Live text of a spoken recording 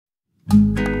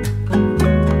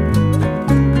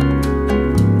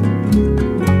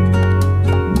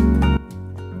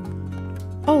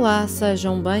Olá,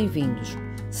 sejam bem-vindos.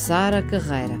 Sara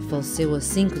Carreira faleceu a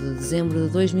 5 de dezembro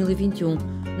de 2021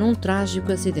 num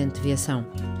trágico acidente de viação.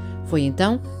 Foi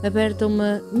então aberta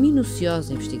uma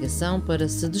minuciosa investigação para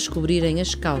se descobrirem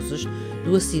as causas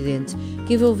do acidente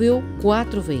que envolveu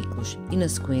 4 veículos e, na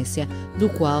sequência, do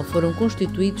qual foram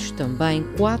constituídos também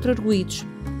 4 arguidos,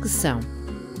 que são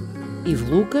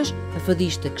Ivo Lucas, a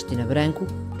fadista Cristina Branco,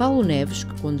 Paulo Neves,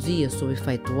 que conduzia sob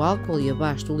efeito do álcool e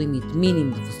abaixo do limite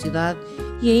mínimo de velocidade,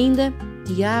 e ainda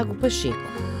Tiago Pacheco.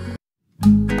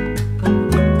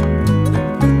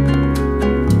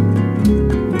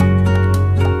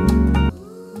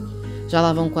 Já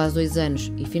lá vão quase 2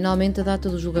 anos e finalmente a data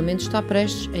do julgamento está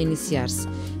prestes a iniciar-se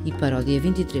e para o dia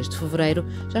 23 de fevereiro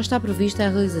já está prevista a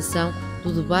realização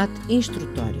do debate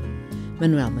instrutório.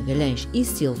 Manuel Magalhães e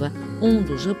Silva, um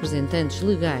dos representantes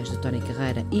legais de Tony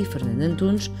Carreira e Fernando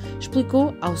Antunes,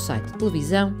 explicou ao site de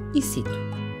televisão e cito: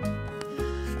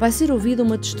 "Vai ser ouvida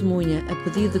uma testemunha a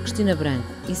pedido de Cristina Branco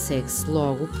e segue-se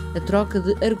logo a troca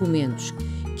de argumentos,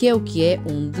 que é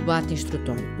um debate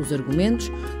instrutório. Os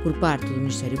argumentos por parte do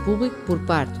Ministério Público, por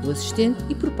parte do assistente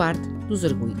e por parte dos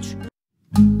arguidos.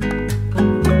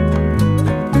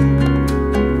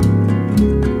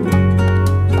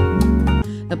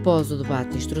 Após o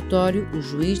debate instrutório, o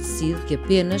juiz decide que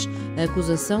apenas a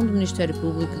acusação do Ministério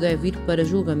Público deve ir para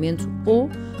julgamento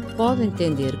ou pode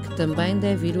entender que também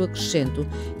deve ir o acrescento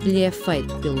que lhe é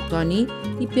feito pelo Tony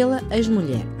e pela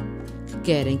ex-mulher, que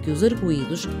querem que os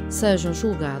arguidos sejam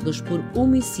julgados por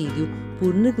homicídio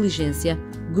por negligência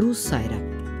grosseira.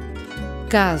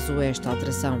 Caso esta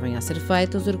alteração venha a ser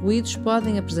feita, os arguidos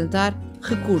podem apresentar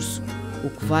recurso, o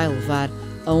que vai levar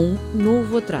a um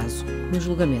novo atraso no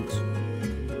julgamento."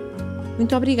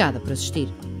 Muito obrigada por assistir.